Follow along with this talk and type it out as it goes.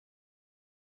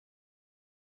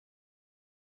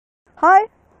Hi,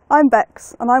 I'm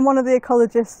Bex and I'm one of the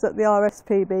ecologists at the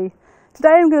RSPB.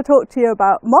 Today I'm going to talk to you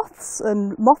about moths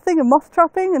and mothing and moth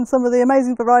trapping and some of the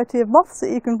amazing variety of moths that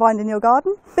you can find in your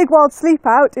garden. Big Wild Sleep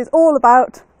Out is all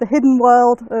about the hidden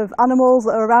world of animals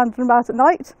that are around and about at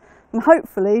night, and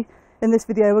hopefully in this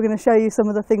video we're going to show you some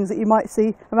of the things that you might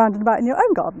see around and about in your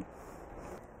own garden.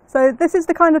 So this is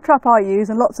the kind of trap I use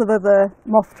and lots of other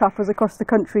moth trappers across the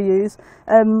country use.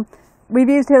 We've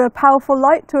used here a powerful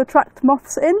light to attract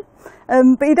moths in,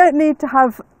 but you don't need to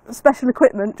have special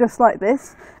equipment just like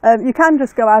this. You can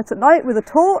just go out at night with a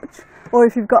torch, or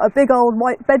if you've got a big old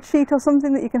white bed sheet or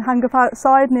something that you can hang up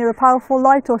outside near a powerful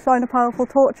light or shine a powerful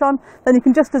torch on, then you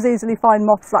can just as easily find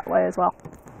moths that way as well.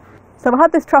 So I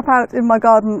had this trap out in my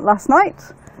garden last night.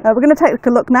 We're going to take a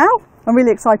look now. I'm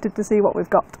really excited to see what we've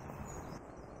got.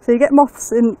 So you get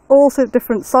moths in all sorts of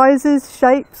different sizes,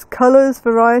 shapes, colours,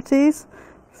 varieties.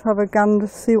 Let's have a gander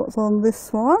to see what's on this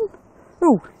one.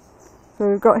 Ooh, so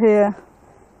we've got here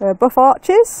buff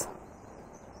arches,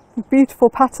 beautiful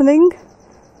patterning,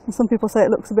 and some people say it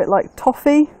looks a bit like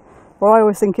toffee, or I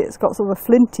always think it's got sort of a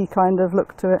flinty kind of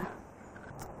look to it.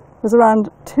 There's around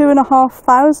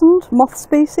 2,500 moth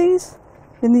species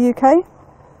in the UK,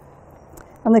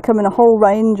 and they come in a whole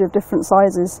range of different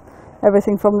sizes.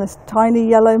 Everything from this tiny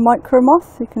yellow micro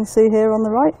moth you can see here on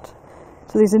the right,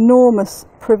 to these enormous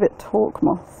privet hawk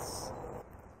moths.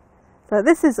 So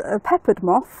this is a peppered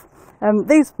moth.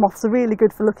 These moths are really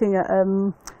good for looking at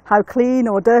how clean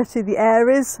or dirty the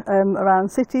air is around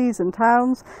cities and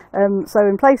towns. So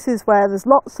in places where there's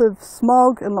lots of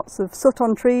smog and lots of soot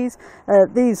on trees,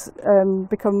 these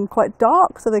become quite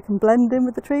dark so they can blend in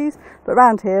with the trees. But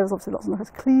around here there's obviously lots of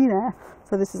nice clean air,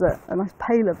 so this is a nice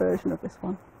paler version of this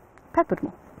one. Peppered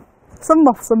moth. Some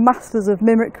moths are masters of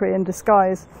mimicry and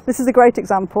disguise. This is a great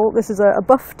example. This is a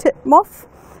buff tip moth,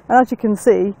 and as you can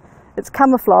see, it's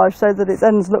camouflaged so that its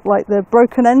ends look like the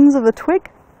broken ends of a twig.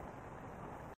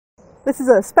 This is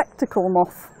a spectacle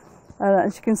moth, and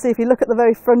as you can see, if you look at the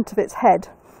very front of its head,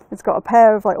 it's got a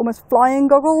pair of like almost flying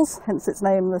goggles, hence its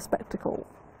name, the spectacle.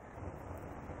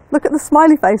 Look at the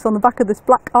smiley face on the back of this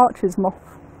black arches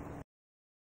moth.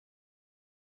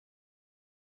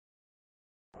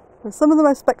 Some of the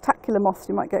most spectacular moths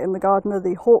you might get in the garden are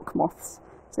the hawk moths.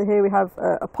 So here we have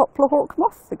a poplar hawk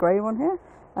moth, the grey one here,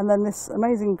 and then this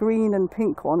amazing green and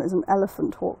pink one is an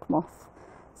elephant hawk moth.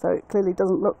 So it clearly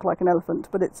doesn't look like an elephant,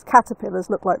 but its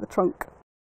caterpillars look like the trunk.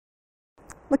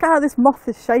 Look at how this moth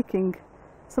is shaking.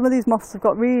 Some of these moths have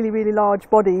got really, really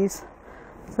large bodies,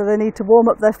 so they need to warm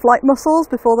up their flight muscles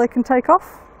before they can take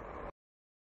off.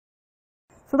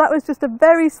 So that was just a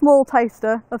very small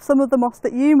taster of some of the moths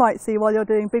that you might see while you're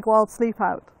doing Big Wild Sleep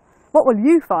Out. What will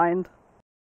you find?